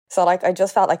So like I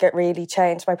just felt like it really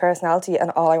changed my personality, and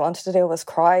all I wanted to do was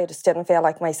cry. I just didn't feel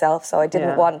like myself. So I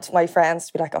didn't want my friends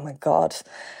to be like, oh my God,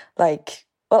 like,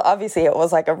 well, obviously it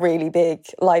was like a really big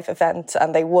life event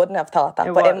and they wouldn't have thought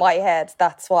that. But in my head,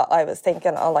 that's what I was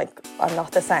thinking. Oh, like, I'm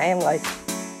not the same. Like,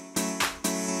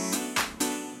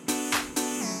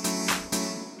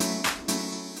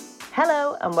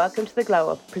 hello and welcome to The Glow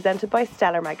Up, presented by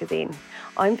Stellar Magazine.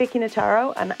 I'm Vicky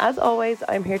Notaro, and as always,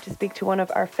 I'm here to speak to one of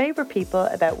our favourite people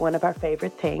about one of our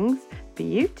favourite things,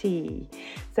 beauty.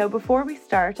 So before we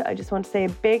start, I just want to say a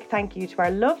big thank you to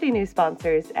our lovely new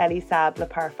sponsors, Elie Saab Le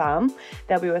Parfum.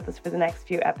 They'll be with us for the next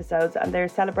few episodes, and they're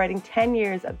celebrating 10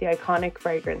 years of the iconic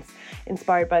fragrance,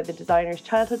 inspired by the designer's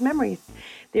childhood memories.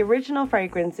 The original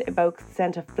fragrance evokes the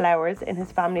scent of flowers in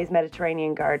his family's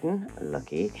Mediterranean garden,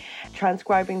 lucky,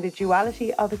 transcribing the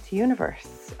duality of its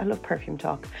universe. I love perfume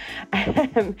talk.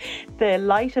 The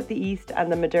light of the East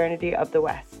and the modernity of the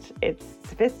West. It's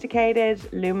sophisticated,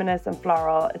 luminous and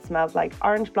floral. It smells like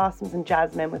orange blossoms and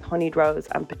jasmine with honeyed rose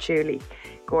and patchouli.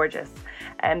 Gorgeous.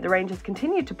 The range has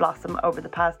continued to blossom over the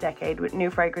past decade with new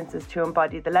fragrances to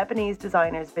embody the Lebanese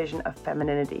designer's vision of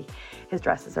femininity. His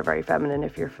dresses are very feminine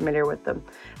if you're familiar with them.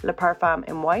 Le Parfum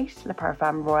in white, Le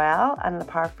Parfum Royal and Le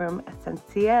Parfum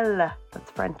Essentiel.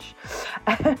 That's French.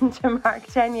 And to mark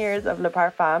 10 years of Le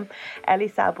Parfum, Elie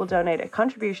Saab will donate a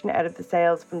contribution out of the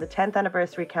sales from the 10th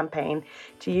anniversary campaign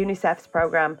to UNICEF's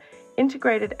programme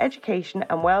Integrated Education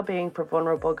and Wellbeing for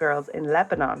Vulnerable Girls in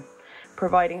Lebanon,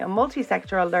 providing a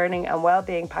multi-sectoral learning and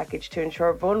well-being package to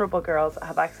ensure vulnerable girls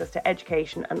have access to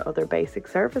education and other basic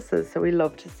services. So we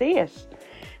love to see it.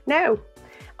 Now,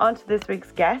 on to this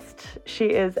week's guest. She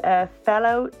is a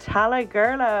fellow Tala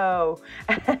Girlo.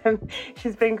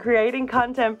 She's been creating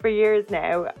content for years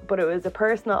now, but it was a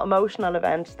personal, emotional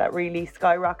event that really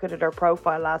skyrocketed her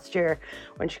profile last year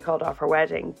when she called off her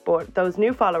wedding. But those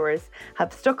new followers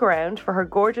have stuck around for her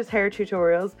gorgeous hair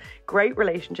tutorials, great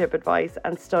relationship advice,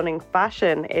 and stunning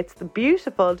fashion. It's the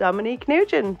beautiful Dominique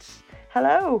Nugent.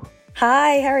 Hello.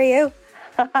 hi, how are you?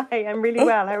 Hi, I'm really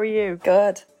well. How are you?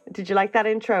 Good. Did you like that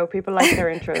intro? People like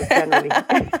their intros generally.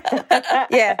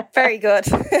 Yeah, very good.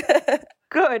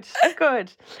 Good.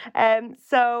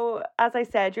 So, as I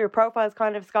said, your profile's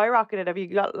kind of skyrocketed. Have you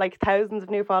got like thousands of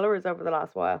new followers over the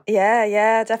last while?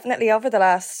 Yeah, definitely over the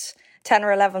last 10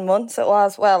 or 11 months it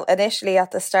was. Well, initially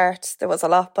at the start there was a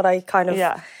lot, but I kind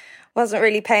of wasn't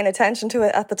really paying attention to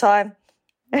it at the time.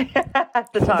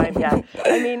 At the time, yeah.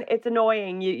 I mean, it's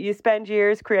annoying. You spend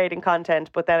years creating content,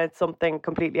 but then it's something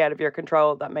completely out of your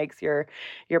control that makes your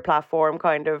platform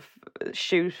kind of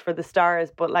shoot for the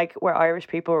stars. But like, we're Irish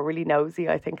people, we're really nosy.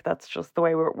 I think that's just the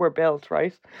way we're built,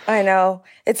 right? I know.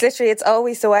 It's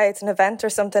always the way. It's an event or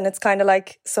something. It's kind of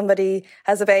like somebody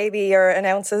has a baby or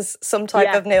announces some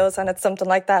type of news, and it's something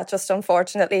like that. Just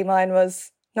unfortunately, mine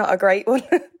was not a great one.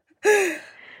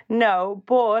 No,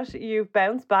 but you've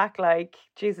bounced back like,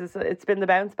 Jesus, it's been the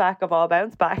bounce back of all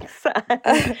bounce backs.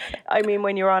 And, I mean,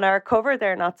 when you were on our cover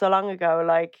there not so long ago,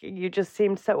 like, you just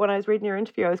seemed so, when I was reading your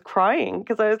interview, I was crying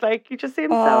because I was like, you just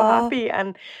seemed so happy.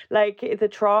 And like the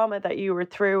trauma that you were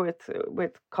through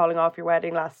with calling off your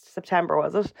wedding last September,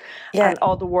 was it? Yeah. And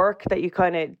all the work that you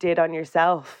kind of did on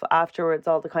yourself afterwards,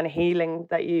 all the kind of healing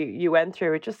that you went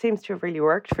through, it just seems to have really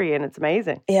worked for you, and it's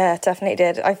amazing. Yeah, it definitely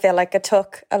did. I feel like it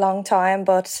took a long time,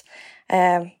 but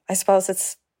I suppose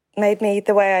it's made me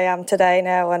the way I am today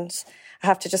now, and I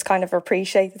have to just kind of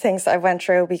appreciate the things that I went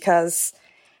through because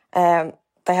they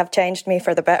have changed me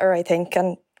for the better, I think,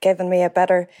 and given me a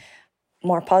better,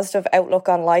 more positive outlook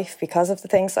on life because of the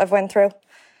things I've went through.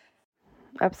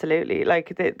 Absolutely.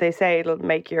 Like they say it'll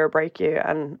make you or break you,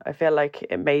 and I feel like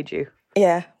it made you.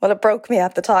 Yeah, well, it broke me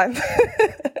at the time.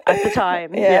 At the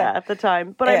time, at the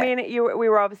time. But I mean, we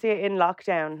were obviously in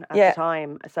lockdown at the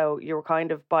time, so you were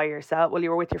kind of by yourself. Well, you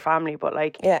were with your family, but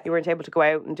like you weren't able to go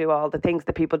out and do all the things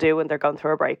that people do when they're going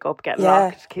through a breakup, getting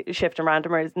locked, shifting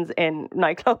randomers in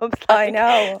nightclubs. Like, I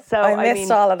know. So I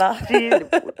missed all of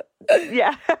that.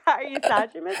 Yeah, are you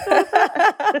sad you missed all of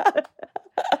that?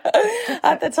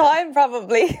 At the time,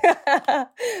 probably.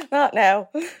 Not now.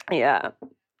 Yeah.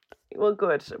 Well,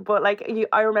 good. But like,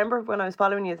 I remember when I was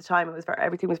following you at the time, it was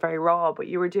everything was very raw, but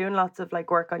you were doing lots of like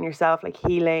work on yourself, like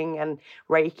healing and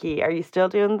Reiki. Are you still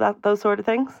doing those sort of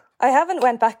things? I haven't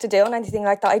went back to doing anything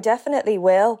like that. I definitely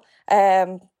will.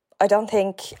 I don't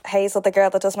think Hazel, the girl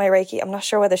that does my Reiki, I'm not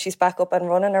sure whether she's back up and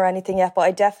running or anything yet, but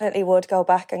I definitely would go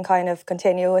back and kind of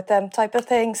continue with them type of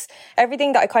things.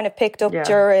 Everything that I kind of picked up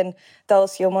during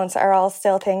those few months are all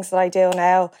still things that I do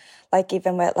now. Like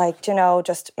even with like, you know,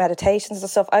 just meditations and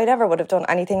stuff. I never would have done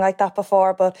anything like that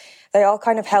before, but they all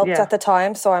kind of helped at the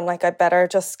time. So I'm like, I better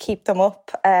just keep them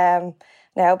up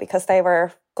now because they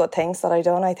were good things that I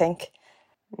done, I think.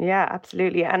 Yeah,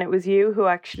 absolutely. And it was you who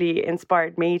actually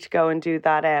inspired me to go and do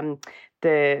that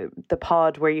the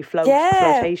pod where you float,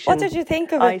 flotation. What did you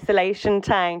think of it? Isolation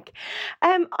tank.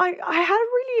 I had a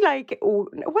really it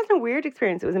wasn't a weird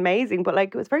experience, it was amazing, but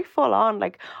it was very full on.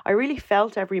 I really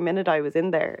felt every minute I was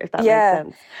in there, if that makes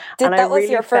sense. That was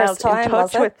your first time,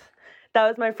 was it? That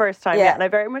was my first time, and I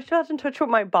very much felt in touch with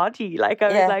my body. I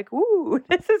was like, ooh,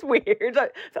 this is weird. I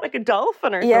felt like a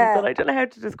dolphin or something. I don't know how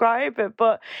to describe it,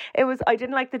 but it was, I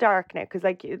didn't like the dark now, because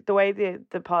the way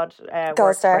the pod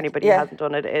works, for anybody who hasn't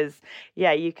done it, is,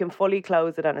 you can fully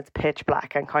close it and it's pitch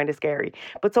black and kind of scary.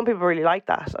 But some people really like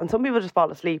that, and some people just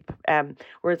fall asleep.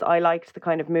 Whereas I liked the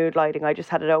kind of mood lighting. I just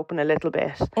had it open a little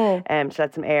bit to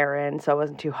let some air in, so it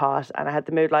wasn't too hot, and I had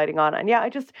the mood lighting on. And I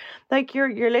just,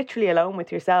 you're literally alone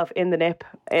with yourself in the nip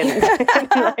in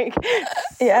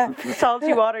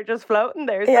salty water just floating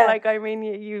there. So I mean,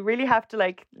 you really have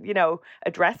to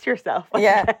address yourself, I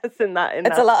guess, in that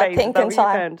it's a lot space. of thinking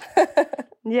time.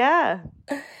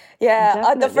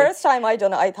 The first time I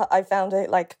done it, I found it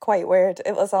quite weird.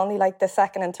 It was only the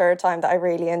second and third time that I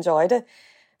really enjoyed it.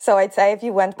 So I'd say if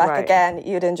you went back again,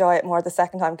 you'd enjoy it more the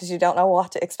second time, because you don't know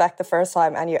what to expect the first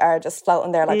time and you are just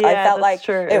floating there. I felt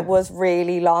it was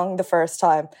really long the first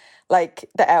time.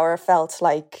 The hour felt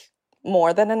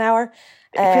more than an hour.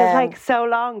 It feels so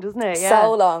long, doesn't it? Yeah.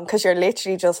 So long, because you're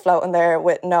literally just floating there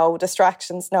with no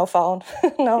distractions, no phone,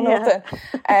 no nothing.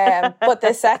 But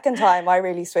the second time I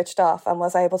really switched off and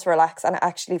was able to relax, and it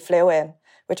actually flew in,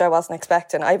 which I wasn't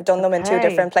expecting. I've done them in two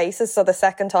different places. So the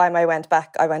second time I went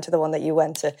back, I went to the one that you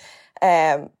went to.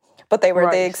 But they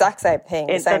were the exact same thing,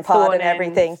 the same pod and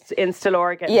everything. In Still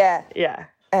Oregon. Yeah. Yeah.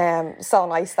 So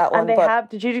nice, that one.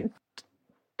 And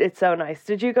it's so nice.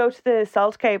 Did you go to the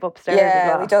salt cave upstairs as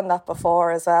well? We've done that before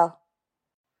as well.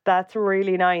 That's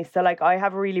really nice. So I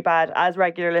have really bad, as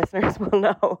regular listeners will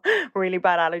know, really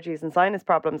bad allergies and sinus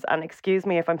problems. And excuse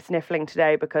me if I'm sniffling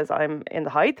today, because I'm in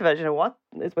the height of it. I don't know what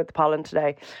is with the pollen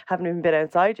today. Haven't even been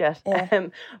outside yet.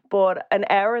 But an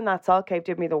hour in that salt cave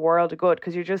did me the world of good,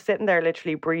 because you're just sitting there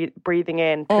literally breathing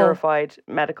in purified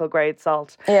medical grade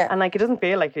salt. And it doesn't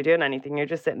feel like you're doing anything. You're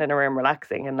just sitting in a room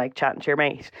relaxing and chatting to your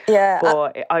mate.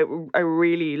 But I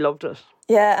really loved it.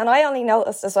 Yeah, and I only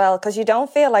noticed as well, because you don't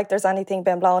feel like there's anything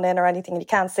been blown in or anything, and you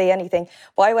can't see anything.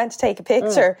 But I went to take a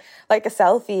picture, a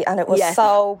selfie, and it was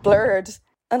so blurred.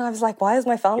 And I was like, why is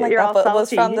my phone like that? But it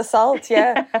was from the salt, So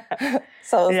it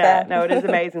was there. No, it is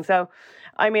amazing. So,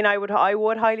 I mean, I would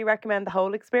highly recommend the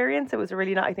whole experience. It was a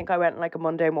really nice, I think I went on a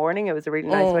Monday morning. It was a really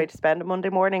nice way to spend a Monday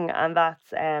morning. And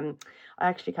that's, I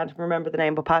actually can't remember the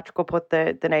name, but Patrick will put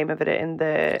the name of it in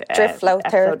the Drift Flow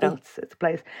Therapy. Notes. It's a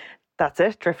place. That's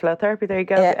it, Drift Flow Therapy. There you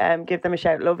go. Give them a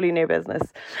shout. Lovely new business.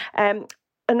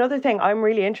 Another thing, I'm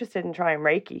really interested in trying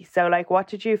Reiki. So, what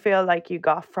did you feel like you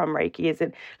got from Reiki? Is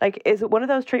it one of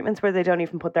those treatments where they don't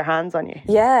even put their hands on you?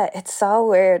 Yeah, it's so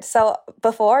weird. So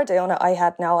before doing it, I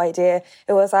had no idea.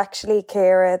 It was actually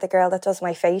Kira, the girl that does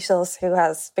my facials, who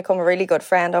has become a really good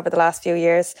friend over the last few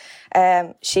years.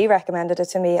 She recommended it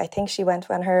to me. I think she went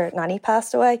when her nanny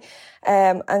passed away.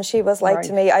 And she was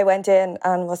to me, I went in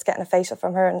and was getting a facial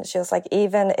from her, and she was like,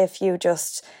 even if you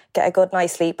just get a good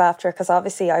night's sleep after, because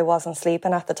obviously I wasn't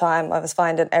sleeping at the time, I was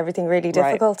finding everything really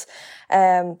difficult.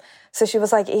 So she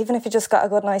was like, even if you just got a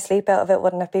good night's sleep out of it,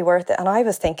 wouldn't it be worth it? And I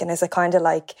was thinking, is it kind of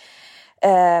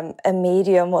a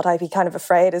medium? Would I be kind of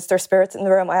afraid? Is there spirits in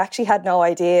the room? I actually had no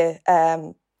idea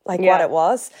what it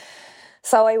was.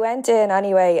 So I went in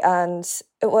anyway, and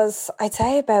it was, I'd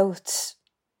say about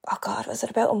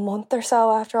a month or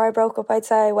so after I broke up, I'd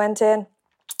say I went in,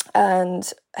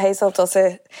 and Hazel does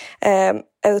it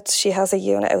she has a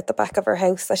unit out the back of her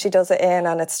house that she does it in,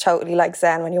 and it's totally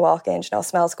zen when you walk in,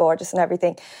 smells gorgeous and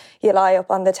everything. You lie up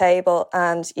on the table,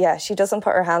 and she doesn't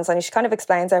put her hands on you. She kind of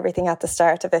explains everything at the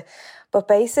start of it, but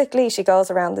basically she goes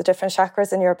around the different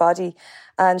chakras in your body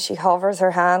and she hovers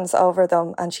her hands over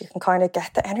them, and she can kind of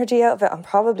get the energy out of it. I'm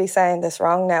probably saying this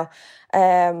wrong now.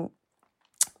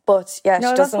 But no,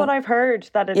 she that's what I've heard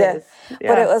that it is. Yeah.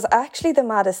 But it was actually the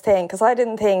maddest thing, because I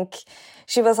didn't think,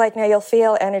 she was like, now you'll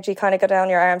feel energy kind of go down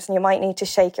your arms and you might need to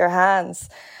shake your hands.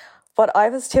 But I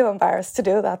was too embarrassed to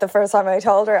do that the first time. I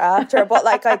told her after, but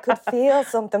I could feel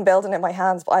something building in my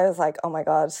hands, but I was like, oh my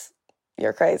God,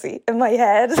 you're crazy, in my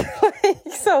head.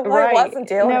 So I wasn't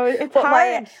doing it. It's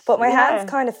hard. But my hands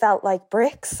kind of felt like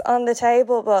bricks on the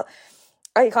table, but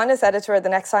I kind of said it to her the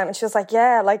next time, and she was like,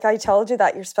 I told you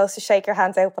that you're supposed to shake your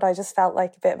hands out, but I just felt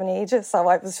like a bit of an aegis, so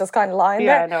I was just kind of lying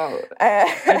there. Yeah, no,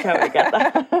 I totally get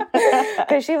that.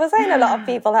 Because she was saying a lot of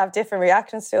people have different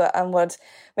reactions to it and would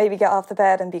maybe get off the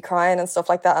bed and be crying and stuff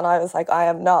like that. And I was like, I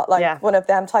am not like one of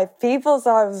them type of people.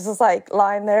 So I was just like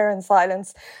lying there in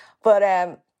silence.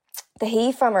 But the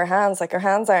heat from her hands, like her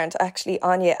hands aren't actually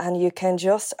on you and you can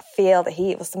just feel the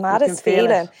heat. It was the maddest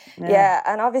feeling. Yeah.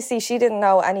 And obviously she didn't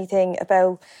know anything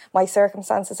about my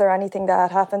circumstances or anything that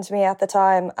had happened to me at the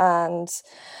time. And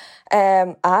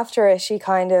after it, she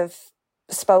kind of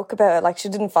spoke about it. Like, she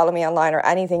didn't follow me online or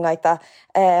anything like that.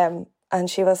 And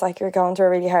she was like, you're going through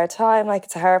a really hard time. Like,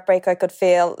 it's a heartbreak. I could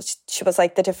feel, she was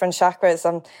like, the different chakras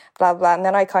and blah, blah. And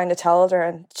then I kind of told her,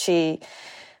 and she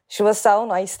was so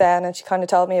nice then, and she kind of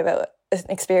told me about an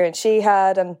experience she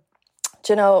had, and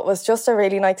you know, it was just a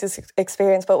really nice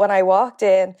experience. But when I walked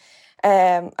in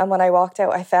and when I walked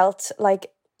out, I felt like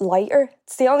lighter.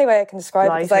 It's the only way I can describe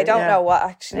it, because I don't know what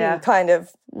actually kind of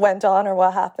went on or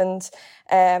what happened.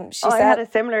 She said, I had a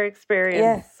similar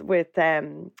experience with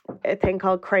a thing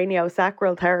called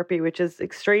craniosacral therapy, which is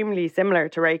extremely similar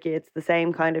to Reiki. It's the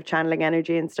same kind of channeling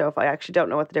energy and stuff. I actually don't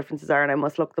know what the differences are, and I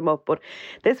must look them up. But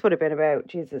this would have been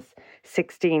about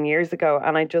 16 years ago,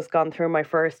 and I'd just gone through my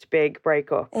first big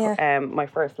breakup, my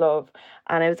first love.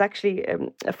 And it was actually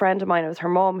a friend of mine. It was her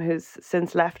mum, who's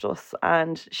since left us,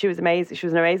 and she was amazing. She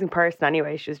was an amazing person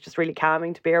anyway. She was just really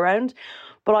calming to be around.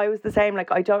 But I was the same.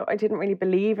 Like, I didn't really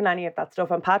believe in any of that stuff.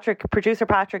 And producer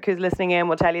Patrick, who's listening in,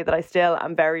 will tell you that I still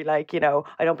am very like, you know,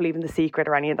 I don't believe in The Secret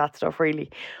or any of that stuff really.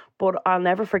 But I'll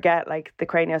never forget, like, the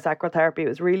craniosacral therapy. It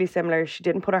was really similar. She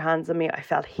didn't put her hands on me. I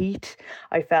felt heat.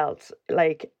 I felt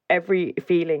like every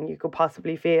feeling you could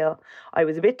possibly feel. I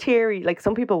was a bit teary. Like,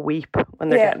 some people weep when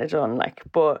they're getting it done. Like,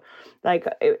 but like,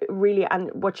 it really,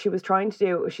 and what she was trying to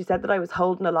do, she said that I was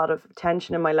holding a lot of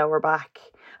tension in my lower back.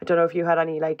 I don't know if you had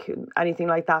anything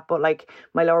like that, but like,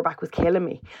 my lower back was killing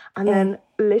me. And then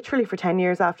literally for 10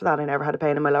 years after that, I never had a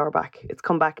pain in my lower back. It's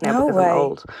come back now because I'm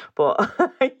old. But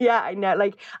yeah, I know,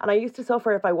 like, and I used to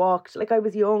suffer if I walked. Like, I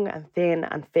was young and thin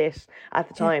and fit at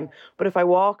the time, but if I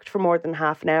walked for more than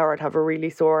half an hour, I'd have a really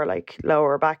sore, like,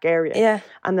 lower back area. Yeah.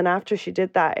 And then after she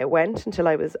did that, it went until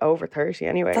I was over 30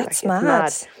 anyway. That's like,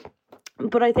 mad.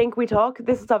 But I think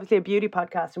this is obviously a beauty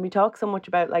podcast, and we talk so much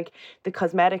about like the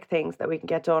cosmetic things that we can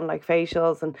get done, like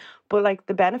facials, but like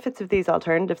the benefits of these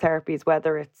alternative therapies,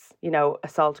 whether it's, you know, a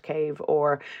salt cave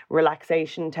or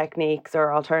relaxation techniques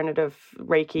or alternative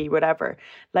Reiki, whatever,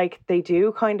 like, they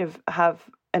do kind of have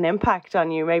an impact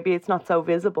on you. Maybe it's not so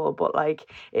visible, but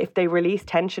like, if they release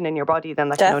tension in your body, then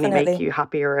that can only make you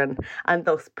happier and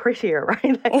thus prettier,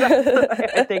 right? Like, that's the way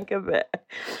I think of it.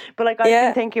 But like, I've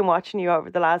been thinking, watching you over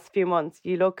the last few months,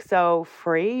 you look so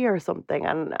free or something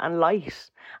and light,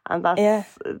 and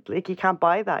that's like, you can't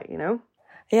buy that, you know?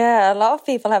 Yeah, a lot of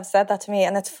people have said that to me,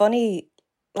 and it's funny,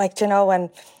 like, you know, when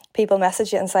people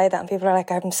message you and say that, and people are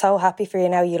like, I'm so happy for you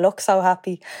now, you look so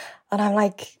happy. And I'm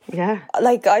like,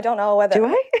 like, I don't know whether... Do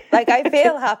I? Like, I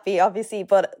feel happy, obviously,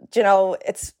 but, you know,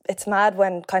 it's mad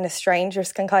when kind of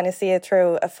strangers can kind of see it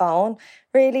through a phone,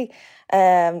 really,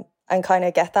 and kind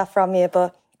of get that from you.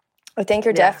 But I think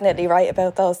you're definitely right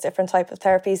about those different type of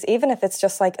therapies, even if it's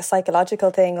just like a psychological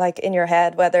thing, like in your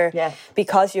head, whether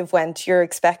because you're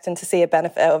expecting to see a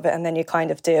benefit out of it, and then you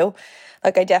kind of do.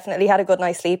 Like, I definitely had a good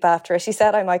night's sleep after. She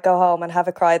said I might go home and have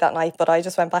a cry that night, but I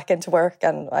just went back into work,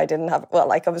 and I didn't have, well,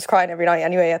 like, I was crying every night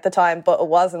anyway at the time, but it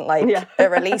wasn't like a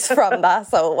release from that,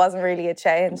 so it wasn't really a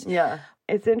change. Yeah.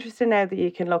 It's interesting now that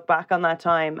you can look back on that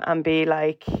time and be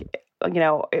like, you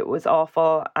know, it was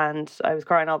awful and I was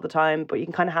crying all the time, but you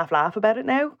can kind of half laugh about it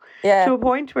now. Yeah. To a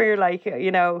point where you're like,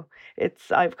 you know,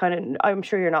 I'm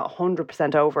sure you're not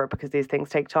 100% over it, because these things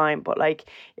take time, but like,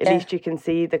 at least you can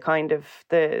see the kind of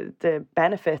the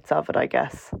benefits of it, I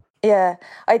guess. Yeah.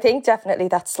 I think definitely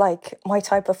that's like my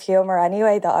type of humour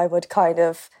anyway, that I would kind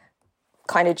of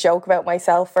joke about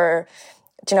myself, or,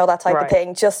 do you know, that type of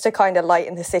thing, just to kind of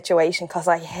lighten the situation, because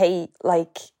I hate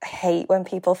when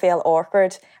people feel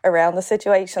awkward around the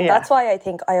situation. Yeah. That's why I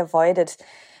think I avoided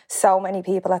so many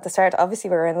people at the start. Obviously,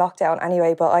 we were in lockdown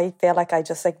anyway, but I feel like I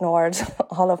just ignored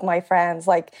all of my friends.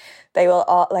 Like, they will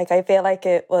all, like, I feel like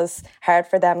it was hard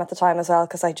for them at the time as well,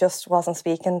 because I just wasn't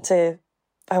really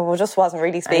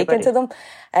speaking to them.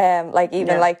 Like,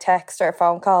 even like text or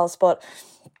phone calls, but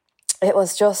it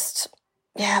was just...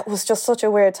 Yeah, it was just such a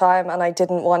weird time, and I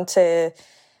didn't want to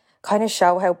kind of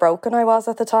show how broken I was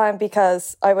at the time,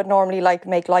 because I would normally like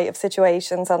make light of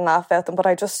situations and laugh about them, but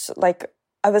I just like,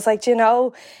 I was like, you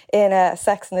know, in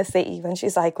Sex and the City, when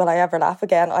she's like, will I ever laugh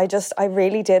again? I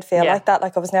really did feel like that,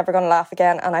 like I was never going to laugh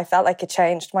again, and I felt like it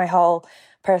changed my whole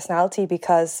personality,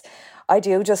 because I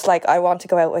do just like, I want to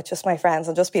go out with just my friends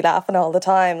and just be laughing all the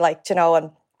time, like, you know,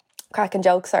 and cracking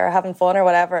jokes or having fun or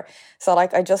whatever. So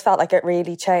like I just felt like it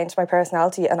really changed my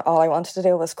personality, and all I wanted to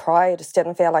do was cry. I just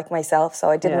didn't feel like myself. So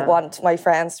I didn't want my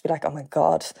friends to be like, oh my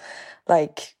God,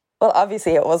 like, well,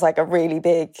 obviously it was like a really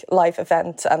big life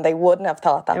event and they wouldn't have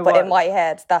thought that. But in my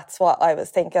head, that's what I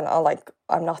was thinking. Oh, like,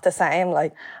 I'm not the same.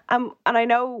 Like, and I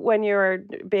know when you were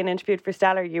being interviewed for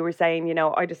Stellar, you were saying, you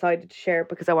know, I decided to share it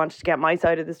because I wanted to get my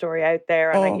side of the story out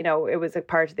there. And, you know, it was a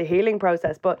part of the healing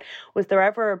process. But was there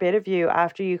ever a bit of you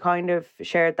after you kind of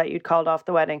shared that you'd called off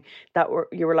the wedding that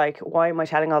you were like, why am I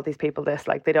telling all these people this?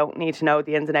 Like, they don't need to know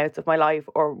the ins and outs of my life.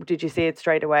 Or did you see it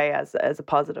straight away as a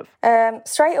positive?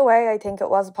 Straight away, I think it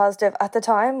was a positive. At the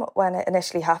time when it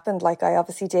initially happened, like, I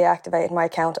obviously deactivated my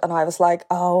account and I was like,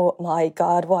 oh my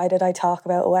God, why did I talk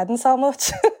about a wedding so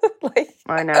much? Like,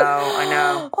 I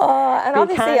know. Oh, and but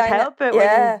obviously you can't help it.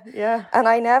 Yeah. And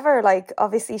I never, like,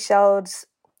 obviously showed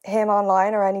him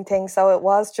online or anything. So it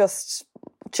was just,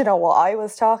 you know, what I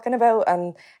was talking about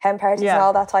and hen parties and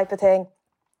all that type of thing.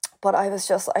 But I was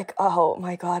just like, oh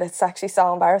my God, it's actually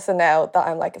so embarrassing now that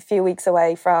I'm like a few weeks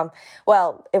away from,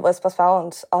 well, it was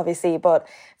postponed, obviously, but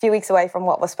a few weeks away from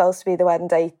what was supposed to be the wedding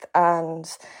date. And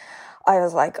I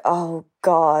was like, oh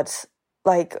God,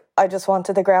 like, I just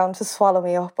wanted the ground to swallow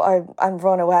me up and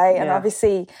run away. And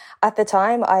obviously at the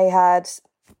time I had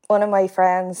one of my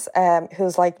friends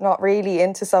who's like not really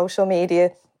into social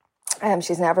media.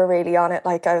 She's never really on it.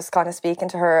 Like, I was kind of speaking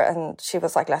to her and she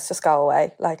was like, let's just go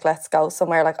away. Like, let's go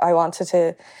somewhere. Like, I wanted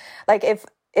to, like,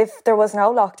 if there was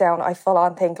no lockdown, I full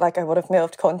on think like I would have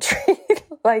moved country.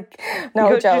 Like,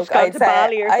 no joke. Just I'd say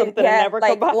Bali or something and never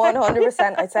like, come back.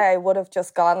 100%. I'd say I would have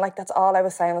just gone. Like, that's all I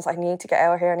was saying was, I need to get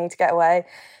out of here. I need to get away.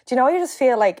 Do you know, you just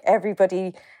feel like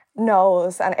everybody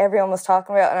knows and everyone was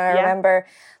talking about it. And I remember,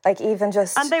 like, even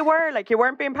just... And they were, like, you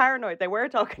weren't being paranoid. They were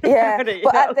talking about it.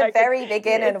 But know? at the like, very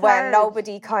beginning, when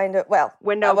nobody kind of... Well,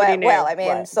 when nobody knew. Well, I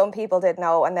mean, some people did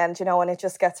know. And then, you know, when it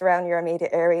just gets around your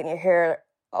immediate area and you hear,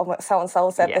 oh, so-and-so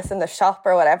said this in the shop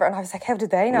or whatever. And I was like, how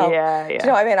did they know? Yeah. Do you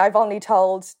know what I mean? I've only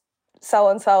told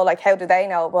so-and-so, like, how do they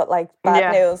know? But, like,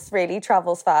 bad news really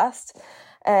travels fast.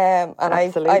 And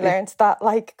I learned that,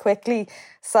 like, quickly.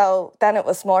 So then it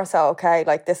was more so, okay,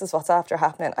 like, this is what's after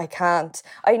happening.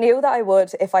 I knew that I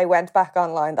would, if I went back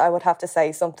online, that I would have to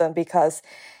say something, because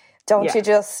you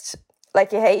just,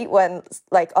 like, you hate when,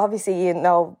 like, obviously, you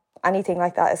know, anything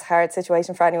like that is a hard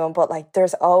situation for anyone, but, like,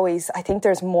 there's always, I think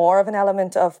there's more of an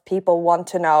element of people want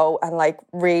to know and, like,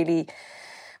 really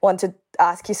want to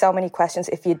ask you so many questions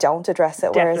if you don't address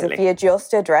it. Whereas if you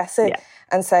just address it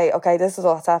and say, okay, this is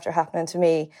what's after happening to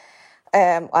me,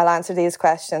 I'll answer these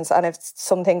questions, and if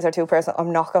some things are too personal,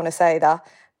 I'm not going to say that.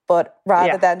 But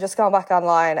rather than just going back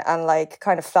online and, like,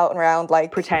 kind of floating around,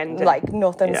 like, pretending like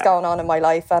nothing's going on in my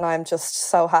life and I'm just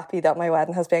so happy that my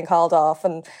wedding has been called off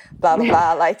and blah blah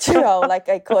blah, like, you know, like,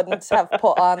 I couldn't have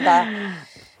put on that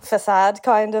facade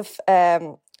kind of.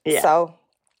 So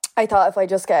I thought if I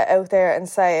just get out there and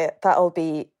say it, that'll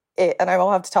be it, and I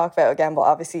won't have to talk about it again. But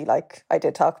obviously, like, I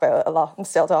did talk about it a lot. I'm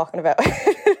still talking about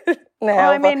it now.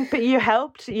 Well, I mean, but you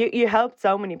helped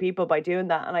so many people by doing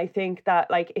that, and I think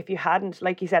that, like, if you hadn't,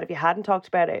 like you said, if you hadn't talked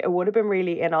about it, it would have been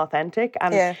really inauthentic.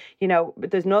 And you know,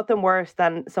 there's nothing worse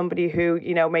than somebody who,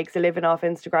 you know, makes a living off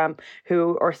Instagram,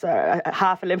 or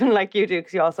half a living like you do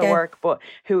because you also work, but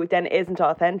who then isn't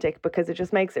authentic, because it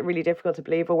just makes it really difficult to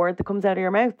believe a word that comes out of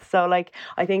your mouth. So, like,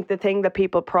 I think the thing that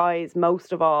people prize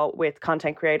most of all with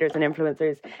content creators and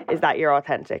influencers is that you're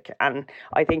authentic, and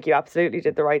I think you absolutely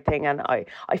did the right thing. And I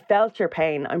felt your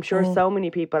pain. I'm sure so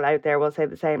many people out there will say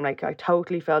the same. Like, I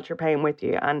totally felt your pain with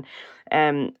you. And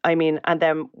I mean, and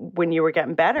then when you were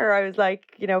getting better, I was like,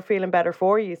 you know, feeling better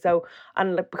for you. So,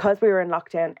 and because we were in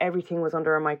lockdown, everything was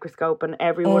under a microscope, and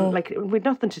everyone, like, we'd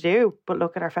nothing to do but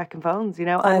look at our fucking phones, you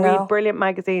know, and read brilliant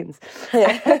magazines.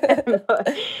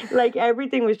 Like,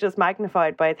 everything was just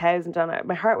magnified by 1,000. And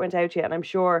my heart went out to you, and I'm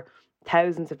sure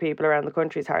thousands of people around the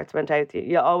country's hearts went out to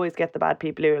you. You'll always get the bad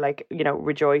people who, like, you know,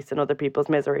 rejoice in other people's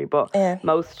misery, but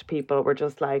most people were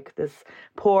just like, this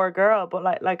poor girl.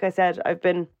 But like I said, I've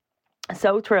been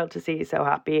so thrilled to see you so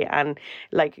happy and,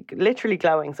 like, literally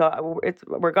glowing. So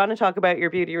we're going to talk about your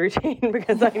beauty routine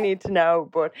because I need to know.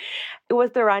 But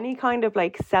was there any kind of,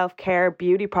 like, self-care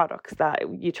beauty products that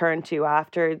you turned to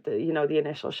after the, you know, the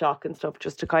initial shock and stuff,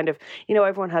 just to kind of, you know,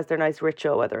 everyone has their nice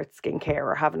ritual, whether it's skincare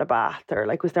or having a bath, or,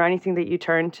 like, was there anything that you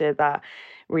turned to that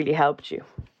really helped you?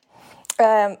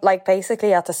 Like,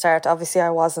 basically at the start, obviously I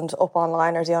wasn't up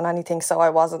online or doing anything, so I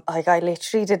wasn't, like, I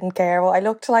literally didn't care what I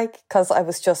looked like because I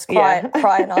was just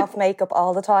crying off makeup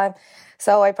all the time.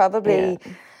 So I probably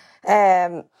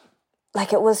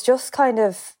like, it was just kind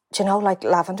of do you know, like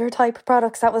lavender type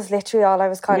products. That was literally all I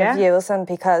was kind of using,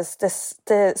 because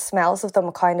the smells of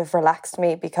them kind of relaxed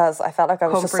me, because I felt like I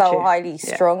was just so highly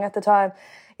strung at the time.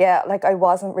 Yeah, like I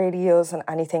wasn't really using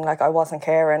anything, like I wasn't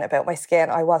caring about my skin.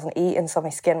 I wasn't eating, so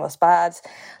my skin was bad.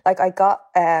 Like I got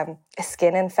a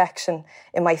skin infection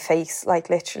in my face, like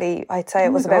literally, I'd say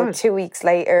it was about 2 weeks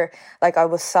later. Like I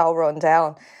was so run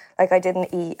down. Like I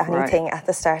didn't eat anything at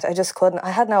the start. I just couldn't.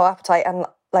 I had no appetite. And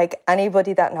like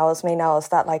anybody that knows me knows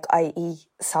that like I eat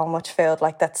so much food.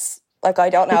 Like that's like, I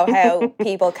don't know how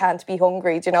people can't be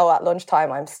hungry. Do you know, at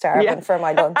lunchtime I'm starving for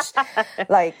my lunch.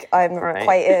 Like I'm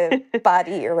quite a bad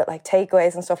eater with like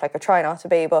takeaways and stuff. Like I try not to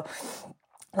be, but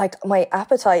like my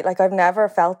appetite, like I've never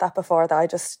felt that before, that I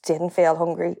just didn't feel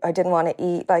hungry. I didn't want to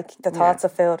eat. Like the thoughts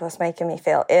of food was making me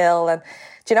feel ill. And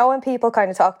do you know when people kind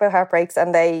of talk about heartbreaks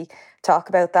and they talk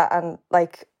about that, and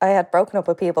like I had broken up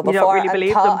with people before and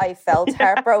thought I felt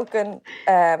heartbroken,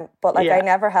 but like I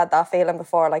never had that feeling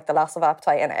before, like the loss of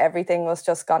appetite and everything was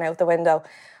just gone out the window.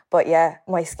 But yeah,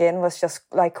 my skin was just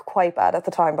like quite bad at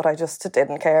the time, but I just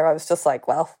didn't care. I was just like,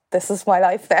 well, this is my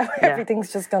life now.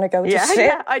 Everything's just going to go to shit.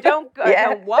 Yeah, I don't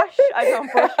wash, I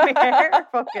don't brush my hair.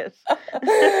 Fuck it.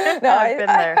 No, I've been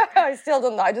there. I still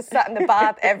done that. I just sat in the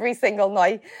bath every single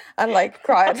night and like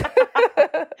cried.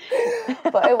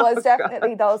 But it was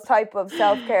definitely those type of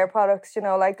self-care products, you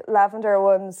know, like lavender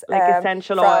ones. Like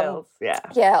essential oils,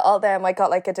 Yeah, all them. I got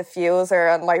like a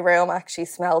diffuser, and my room actually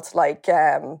smelled like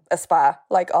a spa,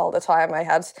 like all the time. I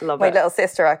had my little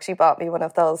sister actually bought me one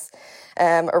of those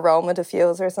aroma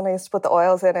diffusers, and I used to put the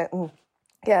oils in it. And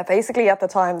yeah, basically at the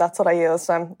time that's what I used.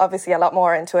 I'm obviously a lot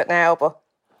more into it now, but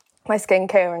my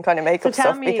skincare and kind of makeup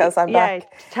stuff, because I'm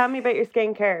back. Tell me about your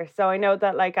skincare. So I know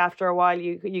that like after a while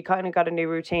you kind of got a new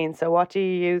routine. So what do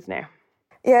you use now?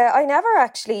 Yeah, I never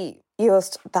actually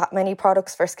used that many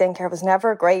products for skincare. I was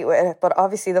never great with it, but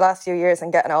obviously the last few years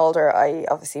and getting older, I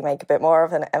obviously make a bit more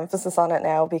of an emphasis on it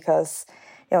now, because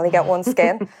you only get one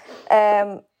skin.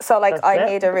 So like I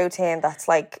need a routine that's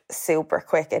like super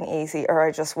quick and easy, or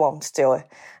I just won't do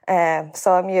it.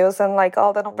 So I'm using like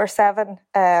all the number 7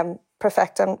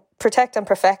 Protect and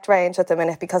Perfect range at the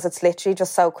minute, because it's literally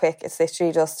just so quick. It's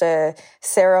literally just a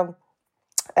serum,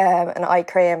 an eye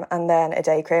cream, and then a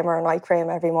day cream or a night cream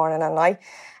every morning and night.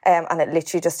 And it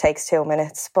literally just takes 2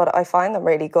 minutes. But I find them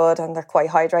really good, and they're quite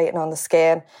hydrating on the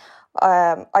skin.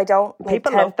 I don't...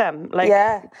 People love them. Like,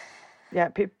 yeah,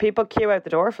 people queue out the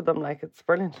door for them. Like, it's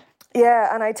brilliant.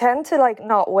 Yeah, and I tend to like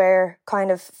not wear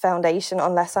kind of foundation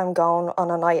unless I'm going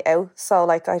on a night out. So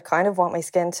like I kind of want my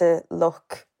skin to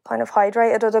look kind of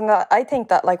hydrated. Other than that, I think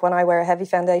that like when I wear a heavy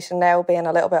foundation now, being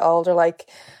a little bit older, like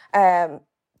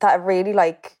that really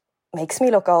like makes me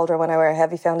look older when I wear a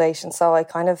heavy foundation. So I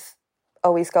kind of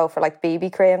always go for like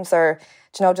BB creams, or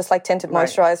you know, just like tinted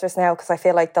moisturisers now, because I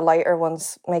feel like the lighter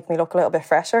ones make me look a little bit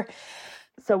fresher.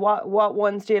 So what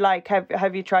ones do you like?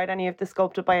 Have you tried any of the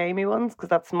Sculpted by Amy ones? Because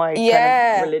that's my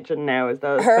kind of religion now, is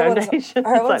those foundations.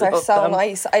 Her ones are so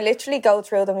nice. I literally go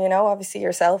through them, you know, obviously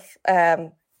yourself.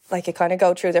 Like you kind of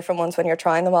go through different ones when you're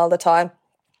trying them all the time.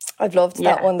 I've loved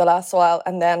that one the last while.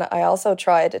 And then I also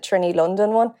tried a Trini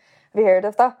London one. Have you heard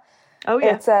of that? Oh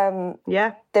yeah. It's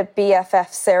the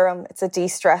BFF serum. It's a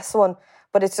de-stress one,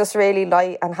 but it's just really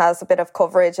light and has a bit of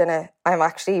coverage in it. I'm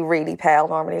actually really pale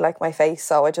normally, like my face,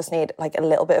 so I just need like a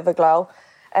little bit of a glow.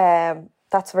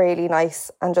 That's really nice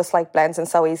and just like blends in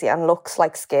so easy and looks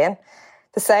like skin.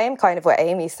 The same kind of with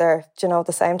Amy's there, do you know,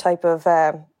 the same type of...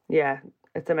 Yeah,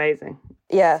 it's amazing.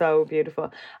 Yeah. So beautiful.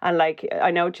 And like,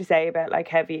 I know what you say about like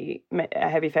heavy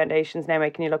foundations now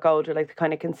making you look older, like they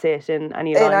kind of can sit in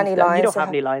any lines. You don't have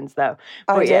any lines though.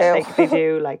 But they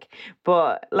do like,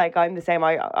 but like I'm the same.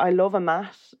 I love a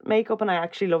matte makeup, and I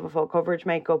actually love a full coverage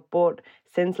makeup, but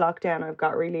since lockdown I've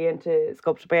got really into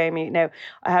Sculpted by Amy. Now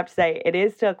I have to say it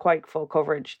is still quite full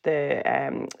coverage,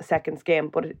 the second skin,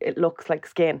 but it looks like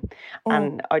skin,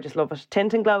 and I just love it.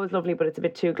 Tint and Glow is lovely, but it's a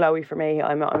bit too glowy for me.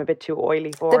 I'm a bit too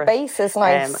oily for it. The base is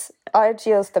nice. I'd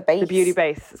use the base. The beauty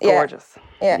base is gorgeous.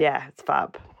 Yeah, it's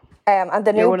fab. And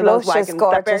the new blush is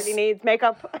gorgeous. That barely needs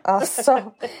makeup.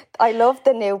 So I love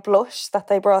the new blush that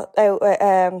they brought out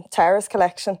with Tara's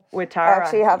collection. With Tara. I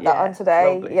actually have that on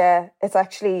today. Yeah, it's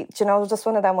actually, do you know, just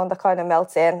one of them that kind of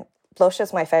melts in. Blush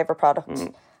is my favourite product.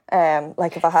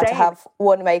 Like if I had to have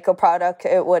one makeup product,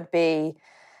 it would be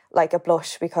like a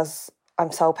blush, because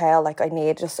I'm so pale. Like I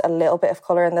need just a little bit of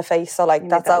colour in the face. So like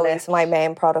that's always my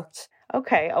main product.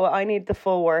 Okay, well, I need the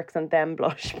full works and then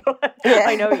blush.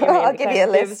 I know what you mean. I'll give you a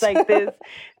list. Like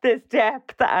this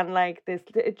depth and like this,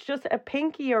 it's just a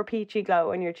pinky or peachy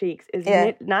glow on your cheeks is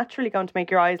naturally going to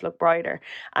make your eyes look brighter,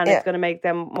 and it's going to make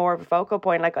them more of a focal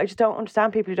point. Like I just don't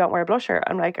understand people who don't wear blusher.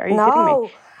 I'm like, are you kidding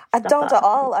me? I don't at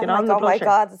all. I'm Get like, on the oh my blusher.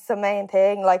 God, it's the main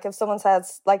thing. Like if someone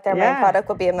says like their main product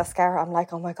would be a mascara, I'm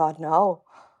like, oh my God, no.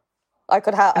 I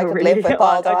could Really? live with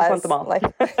bald I eyes. just want them all. Like,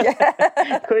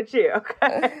 yeah. Could you?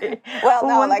 Okay. Well,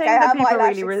 no, like I have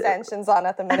eyelash really extensions on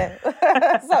at the minute,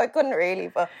 so I couldn't really.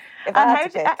 But if I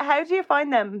had to pick, how do you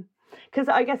find them? Because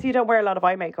I guess you don't wear a lot of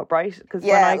eye makeup, right? Because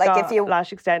Yeah, when I like got if you-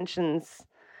 lash extensions,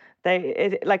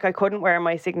 I couldn't wear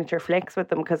my signature flicks with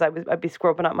them because I'd be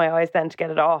scrubbing at my eyes then to get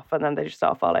it off, and then they just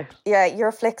all fall out. Yeah,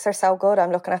 your flicks are so good.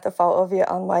 I'm looking at the photo of you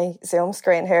on my Zoom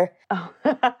screen here. Oh,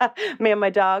 me and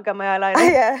my dog and my eyeliner.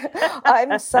 Yeah,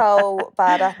 I'm so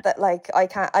bad at that. Like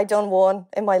I done one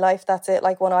in my life. That's it.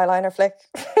 Like one eyeliner flick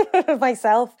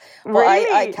myself. But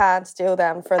Really? I can't do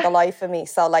them for the life of me.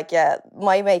 So like, yeah,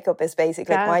 my makeup is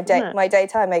basically my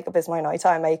daytime makeup is my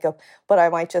nighttime makeup. But I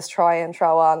might just try and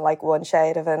throw on like one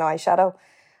shade of an eyeshadow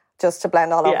just to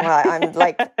blend all over my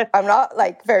eye. I'm not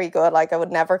like very good. Like I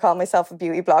would never call myself a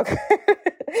beauty blogger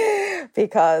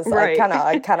because Right.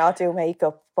 I cannot do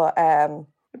makeup.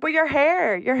 But your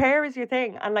hair is your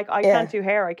thing. And like, I can't do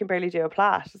hair. I can barely do a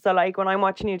plait. So like, when I'm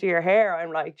watching you do your hair,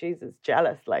 I'm like, Jesus,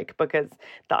 jealous. Like, because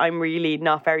I'm really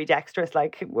not very dexterous,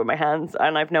 like with my hands,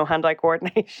 and I've no hand-eye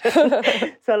coordination.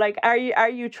 So like,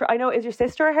 I know, is your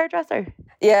sister a hairdresser?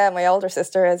 Yeah, my older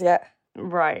sister is, yeah.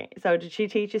 Right. So did she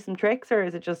teach you some tricks, or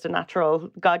is it just a natural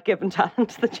God-given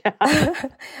talent that you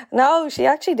have? No, she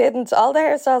actually didn't. All the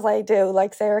hairstyles I do,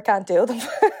 like Sarah can't do them.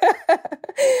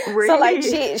 Really? So like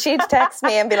she'd text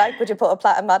me and be like, would you put a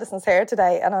plait in Madison's hair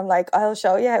today? And I'm like, I'll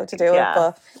show you how to do it.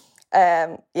 But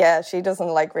she doesn't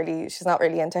like really, she's not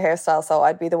really into hairstyle, so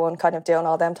I'd be the one kind of doing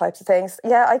all them types of things.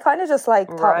 Yeah, I kind of just like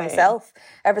taught myself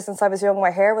ever since I was young.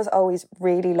 My hair was always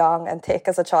really long and thick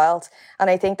as a child, and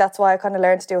I think that's why I kind of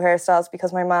learned to do hairstyles,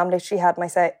 because my mom literally had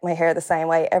my hair the same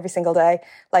way every single day.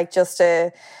 Like just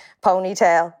a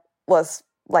ponytail was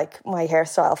like my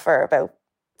hairstyle for about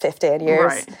 15 years.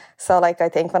 Right. So like I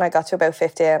think when I got to about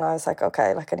 15, I was like,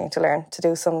 okay, like I need to learn to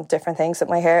do some different things with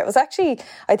my hair. It was actually,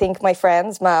 I think my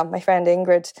friend's mom, my friend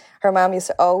Ingrid, her mom used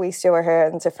to always do her hair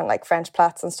in different like French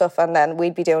plaits and stuff, and then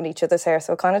we'd be doing each other's hair,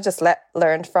 so kind of just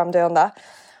learned from doing that.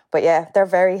 But yeah, they're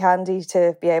very handy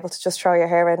to be able to just throw your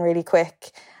hair in really quick.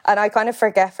 And I kind of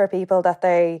forget for people that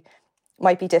they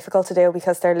might be difficult to do,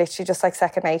 because they're literally just like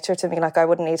second nature to me. Like I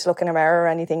wouldn't need to look in a mirror or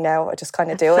anything now. I just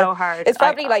kind of do it. So hard. It's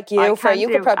probably like you could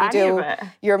probably do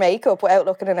your makeup without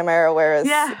looking in a mirror, whereas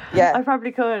I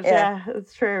probably could. Yeah,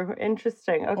 it's true.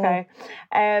 Interesting. Okay.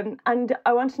 And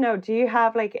I want to know, do you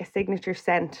have like a signature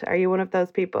scent? Are you one of those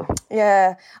people?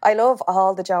 Yeah, I love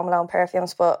all the Jo Malone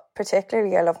perfumes, but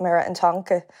particularly I love Mirror and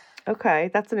Tonka. Okay,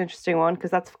 that's an interesting one,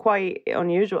 because that's quite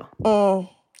unusual.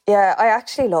 Yeah, I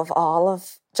actually love all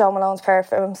of Jo Malone's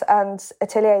perfumes, and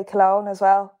Atelier Cologne as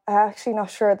well. I'm actually not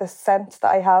sure the scent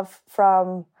that I have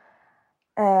from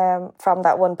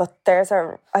that one, but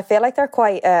I feel like they're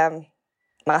quite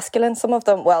masculine, some of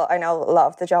them. Well, I know a lot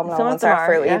of the Jo Malone ones are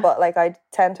fruity, but like I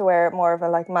tend to wear more of a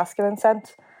like masculine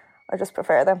scent. I just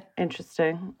prefer them.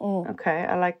 Interesting. Okay,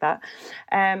 I like that.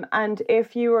 And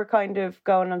if you were kind of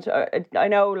going on to, I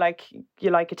know like you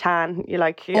like a tan, you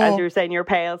like, as you were saying, you're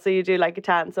pale, so you do like a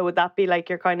tan. So would that be like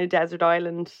your kind of desert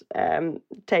island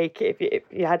take if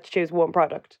you had to choose one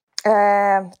product?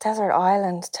 Desert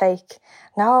island take?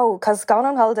 No, because going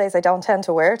on holidays, I don't tend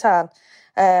to wear tan.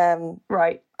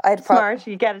 Right. Smart,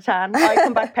 you get a tan. I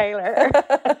come back paler.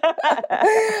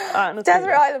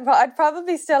 Desert island, I'd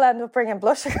probably still end up bringing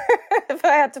blusher if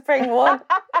I had to bring one.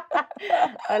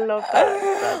 I love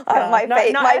that. My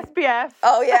SPF.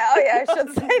 Oh yeah, I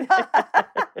should say that.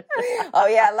 Oh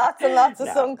yeah, lots and lots of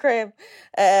sun cream.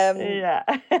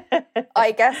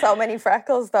 I get so many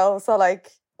freckles though, so like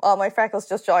all my freckles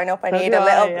just join up. I need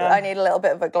a little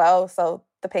bit of a glow, so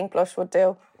the pink blush would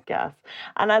do. Gas.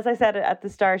 And as I said at the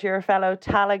start, you're a fellow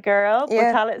Tala girl.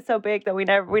 But Tala is so big that we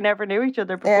never knew each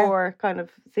other before, kind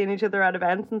of seeing each other at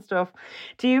events and stuff.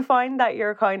 Do you find that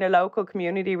your kind of local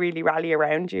community really rally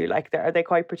around you? Like, are they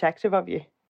quite protective of you?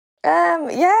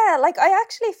 Yeah, like I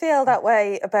actually feel that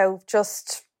way about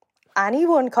just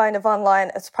anyone kind of online.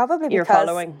 It's probably because you're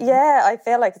following. Yeah, I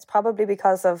feel like it's probably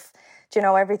because of,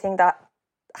 everything that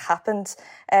happened.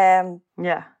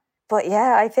 But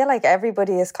yeah, I feel like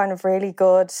everybody is kind of really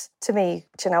good to me,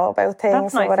 about things.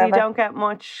 That's nice. Or whatever. You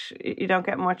don't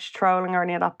get much trolling or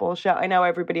any of that bullshit. I know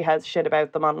everybody has shit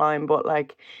about them online, but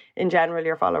like in general,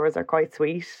 your followers are quite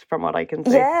sweet from what I can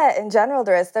see. Yeah, in general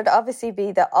there is. There'd obviously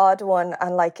be the odd one,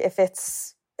 and like if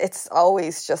it's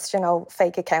always just,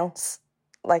 fake accounts.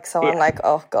 like, so I'm like,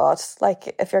 oh God,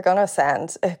 like, if you're going to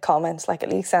send a comment, like, at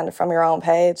least send it from your own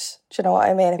page. Do you know what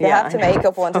I mean? If you have to make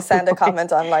up one to send a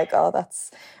comment, I'm like, oh,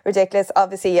 that's ridiculous.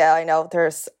 Obviously, yeah, I know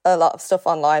there's a lot of stuff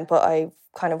online, but I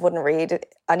kind of wouldn't read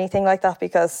anything like that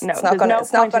because it's not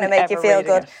going to make you feel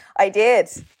good.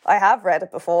 I have read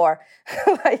it before,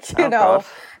 like, you know,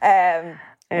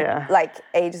 like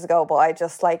ages ago, but I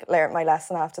just like learnt my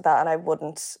lesson after that, and I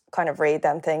wouldn't kind of read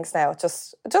them things now. It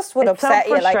just would upset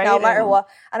you, like, no matter what.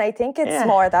 And I think it's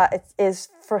more that it is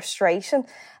frustration,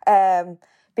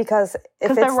 because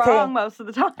if they're wrong most of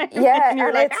the time. Yeah, and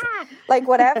you're like, like,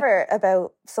 whatever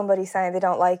about somebody saying they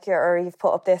don't like you or you've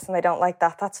put up this and they don't like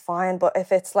that, that's fine. But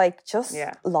if it's like just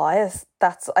lies,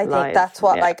 I think that's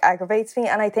what like aggravates me.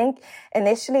 And I think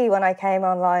initially when I came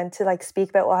online to like speak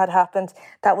about what had happened,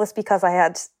 that was because I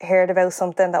had heard about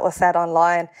something that was said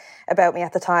online about me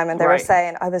at the time, and they were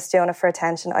saying I was doing it for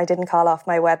attention. I didn't call off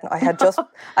my wedding. I had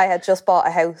just bought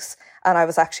a house and I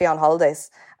was actually on holidays.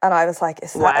 And I was like,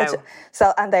 is that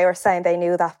so? And they were saying they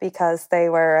knew that because they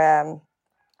were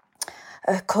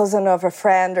a cousin of a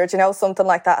friend, or, you know, something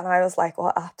like that. And I was like,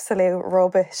 what absolute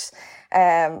rubbish.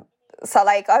 So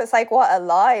like, I was like, what a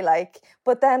lie. Like,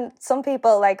 but then some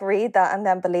people like read that and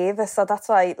then believe it. So that's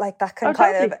why, like, that can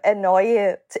kind of annoy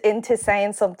you into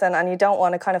saying something, and you don't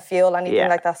want to kind of feel anything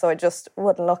like that. So I just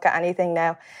wouldn't look at anything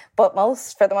now. But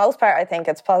for the most part, I think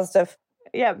it's positive.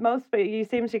 Yeah,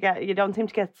 you don't seem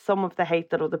to get some of the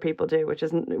hate that other people do, which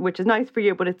is nice for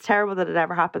you, but it's terrible that it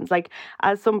ever happens. Like,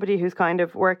 as somebody who's kind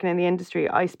of working in the industry,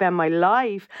 I spend my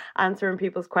life answering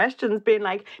people's questions, being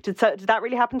like, did that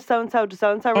really happen to so-and-so? Did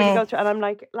so-and-so really go through? And I'm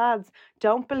like, lads,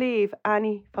 don't believe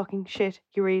any fucking shit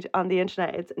you read on the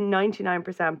internet. It's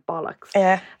 99% bollocks.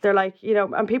 Yeah. They're like, you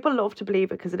know, and people love to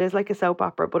believe it because it is like a soap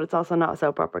opera, but it's also not a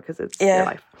soap opera because it's your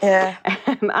life. Yeah.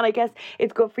 And I guess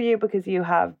it's good for you because you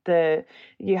have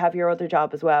your other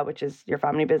job as well, which is your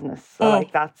family business. So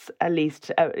like, that's at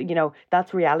least, you know,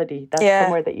 that's reality. That's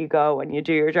somewhere that you go and you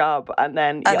do your job, and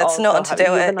then you it's nothing to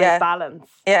do with it. Nice balance.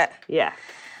 Yeah. Yeah.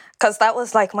 Because that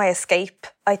was like my escape,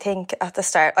 I think, at the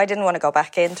start. I didn't want to go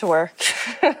back into work.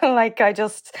 Like, I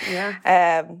just,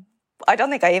 I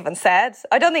don't think I even said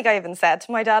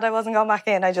to my dad I wasn't going back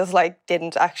in. I just like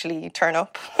didn't actually turn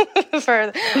up for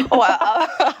a while.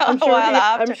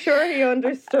 I'm sure he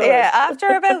understood. Yeah, after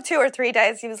about 2 or 3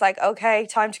 days, he was like, okay,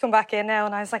 time to come back in now.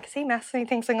 And I was like, is he messing? He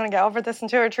thinks I'm going to get over this in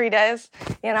 2 or 3 days.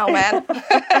 You know, man.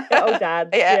 Oh, Dad.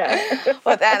 Yeah.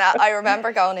 But then I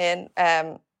remember going in,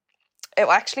 it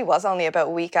actually was only about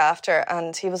a week after,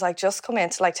 and he was like, just come in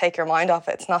to like take your mind off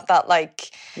it. It's not that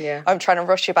like I'm trying to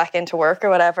rush you back into work or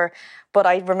whatever. But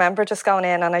I remember just going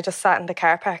in and I just sat in the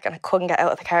car park and I couldn't get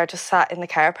out of the car. I just sat in the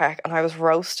car park and I was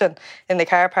roasting in the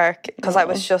car park because I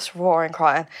was just roaring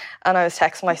crying, and I was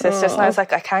texting my sisters and I was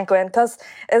like, I can't go in, because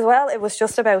as well it was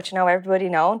just about, you know, everybody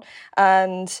knowing.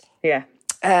 And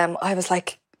I was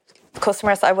like,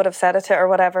 customers that I would have said it to or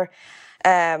whatever,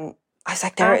 I was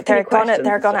like, they're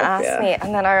gonna ask me.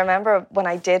 And then I remember when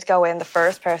I did go in, the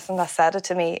first person that said it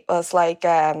to me was like,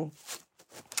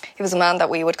 he was a man that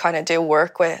we would kind of do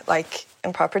work with, like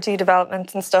in property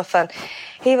development and stuff. And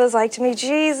he was like to me,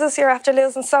 Jesus, you're after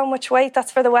losing so much weight.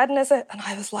 That's for the wedding, is it? And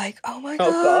I was like, oh my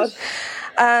God.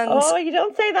 And you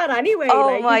don't say that anyway. Oh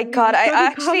like, my God, I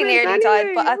actually nearly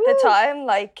died. But at the time,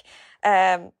 like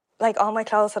all my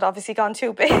clothes had obviously gone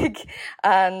too big,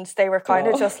 and they were kind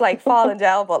of just like falling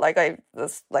down, but like I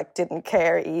was like didn't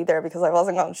care either because I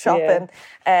wasn't going shopping.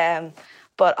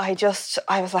 But I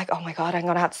was like, oh my God, I'm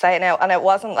going to have to say it now. And it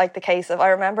wasn't like the case of, I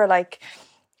remember like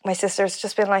my sister's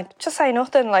just been like, just say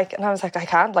nothing. Like, and I was like, I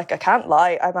can't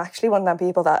lie. I'm actually one of them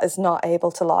people that is not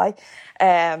able to lie.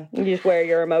 You just wear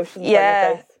your emotions on your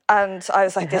face. And I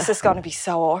was like, this is going to be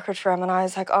so awkward for him. And I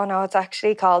was like, oh no, it's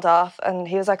actually called off. And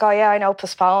he was like, oh yeah, I know,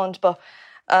 postponed. But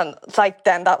it's like,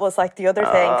 then that was like the other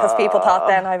thing, because people thought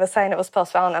then I was saying it was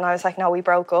postponed. And I was like, no, we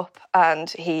broke up, and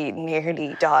he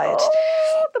nearly died.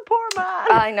 Oh, the poor man.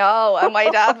 I know. And my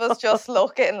dad was just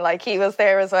looking, like he was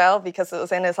there as well because it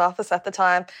was in his office at the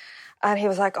time. And he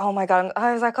was like, oh my God. And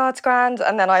I was like, oh, it's grand.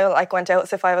 And then I like went out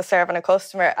as if I was serving a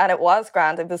customer, and it was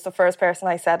grand. It was the first person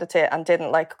I said it to and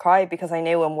didn't like cry, because I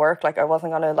knew in work, like I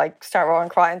wasn't going to like start roaring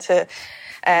crying to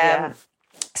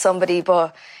somebody.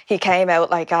 But he came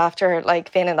out like after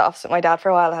like being in the office with my dad for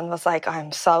a while and was like,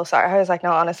 I'm so sorry. I was like,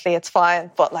 no, honestly, it's fine.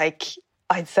 But like,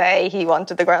 I'd say he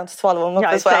wanted the ground to swallow him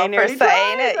up as well for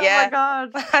saying it. Oh my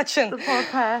God. Imagine. The poor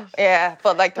pet. Yeah,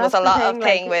 but like there was a lot of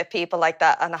thing with people like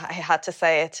that, and I had to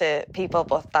say it to people,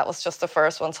 but that was just the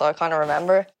first one, so I kind of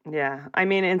remember. Yeah, I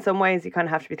mean, in some ways you kind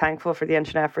of have to be thankful for the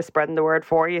internet for spreading the word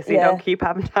for you, so you don't keep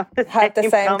having to have the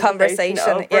same conversation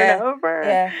over and over.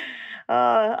 Yeah.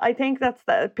 I think that's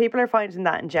that people are finding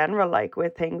that in general, like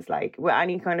with things like with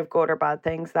any kind of good or bad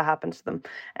things that happen to them,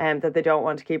 that they don't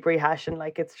want to keep rehashing.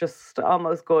 Like it's just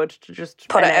almost good to just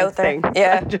Put it out there.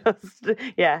 Yeah, just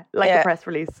like a press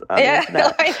release. On yeah, the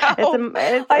internet. I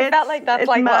know. I felt like that's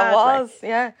like mad, what it was. Like,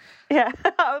 yeah. Yeah,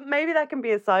 maybe that can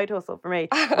be a side hustle for me,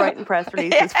 writing press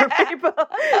releases for people.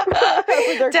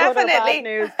 Definitely. Good or bad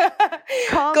news.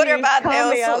 Good or bad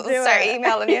news. I'll do start it.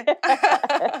 emailing you.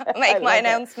 Make my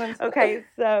announcement. Okay,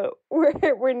 so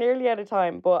we're nearly out of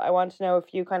time, but I want to know a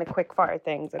few kind of quick fire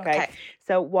things. Okay.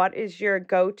 So what is your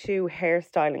go-to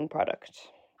hairstyling product?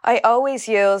 I always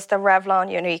use the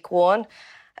Revlon Unique One.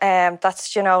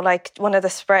 That's, like one of the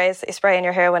sprays that you spray in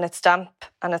your hair when it's damp,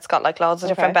 and it's got like loads of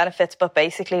different benefits, but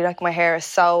basically like my hair is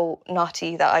so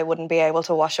knotty that I wouldn't be able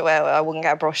to wash it out. I wouldn't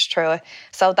get a brush through it.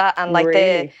 So that and like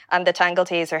the Tangle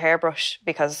Teezer hairbrush,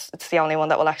 because it's the only one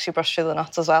that will actually brush through the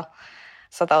knots as well.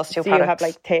 So those two products. You have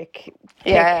like thick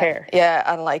hair. Yeah,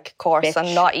 and like coarse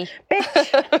and knotty.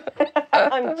 Bitch.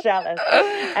 I'm jealous.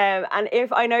 And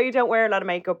if I know you don't wear a lot of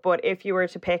makeup, but if you were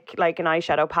to pick like an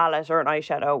eyeshadow palette or an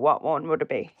eyeshadow, what one would it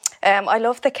be? I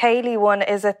love the Kaylee one.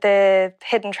 Is it the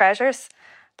Hidden Treasures?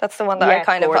 That's the one that I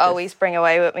kind of always bring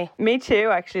away with me. Me too,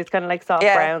 actually. It's kind of like soft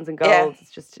browns and golds. Yeah.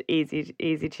 It's just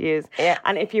easy to use. Yeah.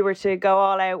 And if you were to go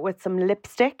all out with some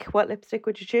lipstick, what lipstick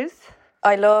would you choose?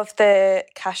 I love the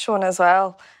Cash one as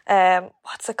well.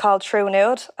 What's it called? True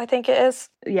Nude, I think it is.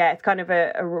 Yeah, it's kind of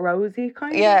a rosy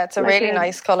kind. Yeah, it's a really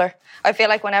nice colour. I feel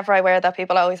like whenever I wear that,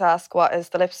 people always ask, what is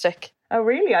the lipstick? Oh,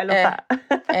 really? I love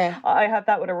that. Yeah. I have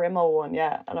that with a Rimmel one,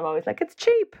 yeah. And I'm always like, it's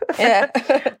cheap. Yeah.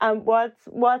 And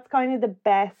what's kind of the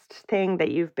best thing that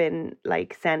you've been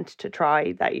like sent to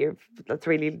try that's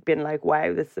really been like,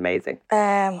 wow, this is amazing?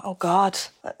 Oh God,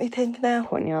 let me think now.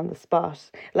 Putting you on the spot.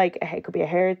 Like it could be a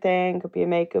hair thing, it could be a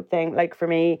makeup thing. Like for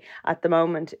me, at the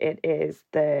moment, it is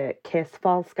the Kiss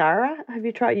Falscara. Have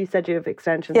you tried? You said you have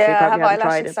extensions. Yeah, so you I have haven't eyelash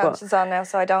tried extensions on now,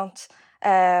 so I don't.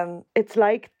 It's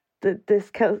like this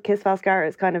Kiss Falscara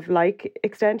is kind of like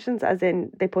extensions, as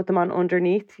in they put them on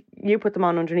underneath. You put them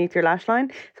on underneath your lash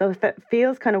line, so it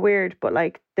feels kind of weird, but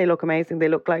like they look amazing. They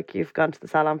look like you've gone to the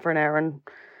salon for an hour and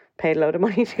paid a load of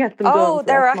money to get them done. Oh,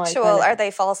 they're actual. Are they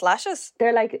false lashes?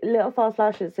 They're like little false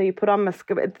lashes. So you put on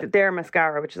their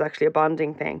mascara, which is actually a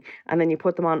bonding thing, and then you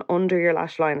put them on under your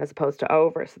lash line as opposed to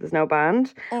over, so there's no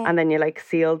band. And then you like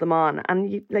seal them on,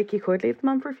 and you could leave them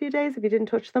on for a few days if you didn't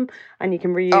touch them, and you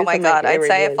can reuse them. Oh my God, I'd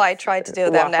say if I tried to do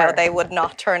them now, they would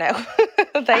not turn out.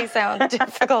 They sound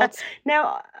difficult.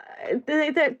 Now,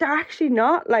 they're actually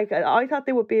not. Like, I thought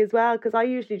they would be as well, because I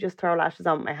usually just throw lashes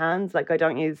on with my hands. Like, I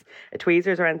don't use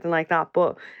tweezers or anything like that,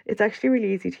 but it's actually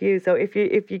really easy to use. So if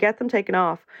you get them taken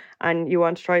off and you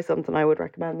want to try something, I would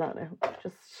recommend that now.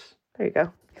 Just there you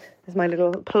go. There's my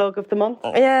little plug of the month.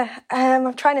 Yeah,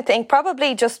 I'm trying to think.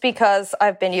 Probably just because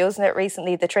I've been using it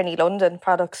recently, the Trini London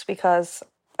products, because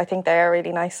I think they are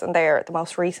really nice, and they're the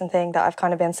most recent thing that I've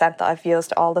kind of been sent that I've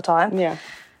used all the time. Yeah.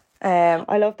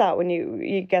 I love that when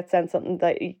you get sent something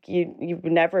that you've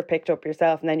never picked up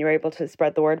yourself, and then you're able to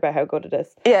spread the word about how good it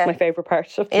is. Yeah. It's my favourite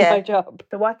part of my job.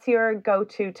 So what's your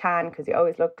go-to tan? Because you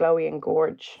always look glowy and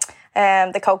gorge.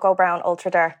 The Cocoa Brown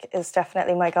Ultra Dark is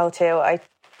definitely my go-to.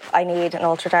 I need an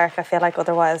ultra dark. I feel like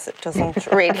otherwise it doesn't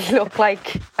really look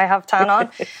like I have tan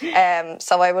on.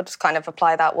 So I would just kind of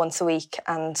apply that once a week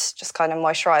and just kind of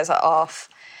moisturise it off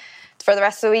for the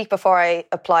rest of the week before I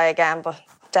apply again. But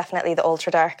definitely the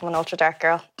ultra dark. I'm an ultra dark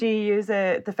girl. Do you use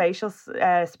the facial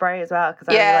spray as well? Cause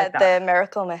I really like that. The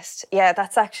Miracle Mist. Yeah,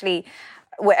 that's actually...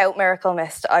 Without Miracle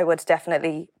Mist, I would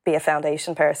definitely be a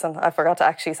foundation person. I forgot to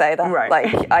actually say that. Right.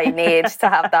 Like, I need to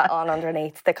have that on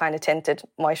underneath the kind of tinted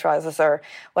moisturisers or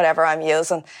whatever I'm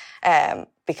using,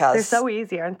 because they're so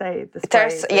easy, aren't they?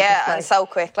 And so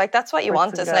quick. Like, that's what you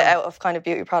want, isn't it? Out of kind of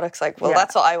beauty products. Like, well,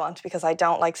 that's what I want, because I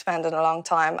don't like spending a long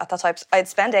time at that type. I'd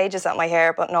spend ages at my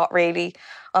hair, but not really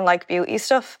on like beauty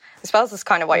stuff. I suppose it's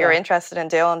kind of what you're interested in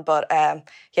doing, but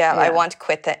I want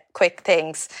quick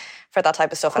things for that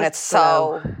type of stuff. And it's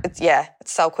so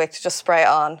quick to just spray it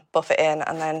on, buff it in,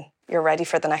 and then you're ready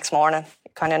for the next morning.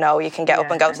 You kind of know you can get up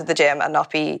and go to the gym and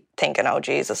not be thinking, oh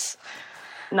Jesus,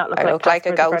 I look like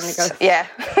a ghost. Yeah.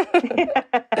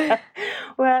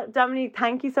 Well, Dominique,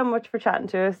 thank you so much for chatting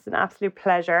to us. An absolute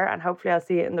pleasure, and hopefully I'll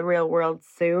see you in the real world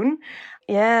soon.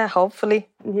 Yeah, hopefully.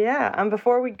 Yeah, and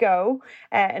before we go,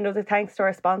 another thanks to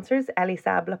our sponsors, Elie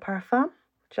Sable Parfum.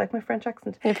 Do you like my French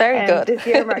accent? You're very good. This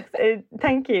year marks,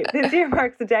 thank you. This year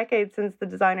marks a decade since the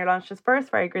designer launched his first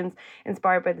fragrance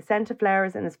inspired by the scent of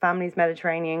flowers in his family's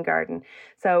Mediterranean garden.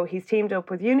 So he's teamed up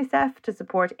with UNICEF to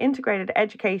support integrated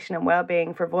education and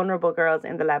well-being for vulnerable girls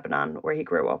in the Lebanon where he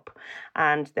grew up.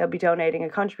 And they'll be donating a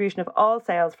contribution of all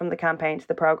sales from the campaign to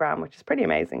the programme, which is pretty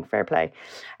amazing. Fair play.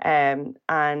 And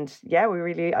yeah,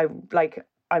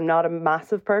 I'm not a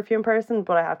massive perfume person,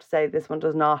 but I have to say this one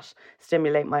does not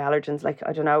stimulate my allergens. Like,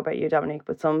 I don't know about you, Dominique,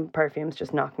 but some perfumes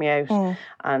just knock me out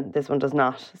and this one does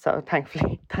not. So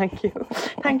thankfully, thank you.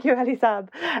 Thank you, Ellie Sab.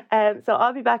 So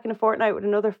I'll be back in a fortnight with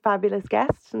another fabulous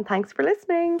guest, and thanks for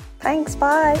listening. Thanks,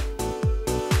 bye.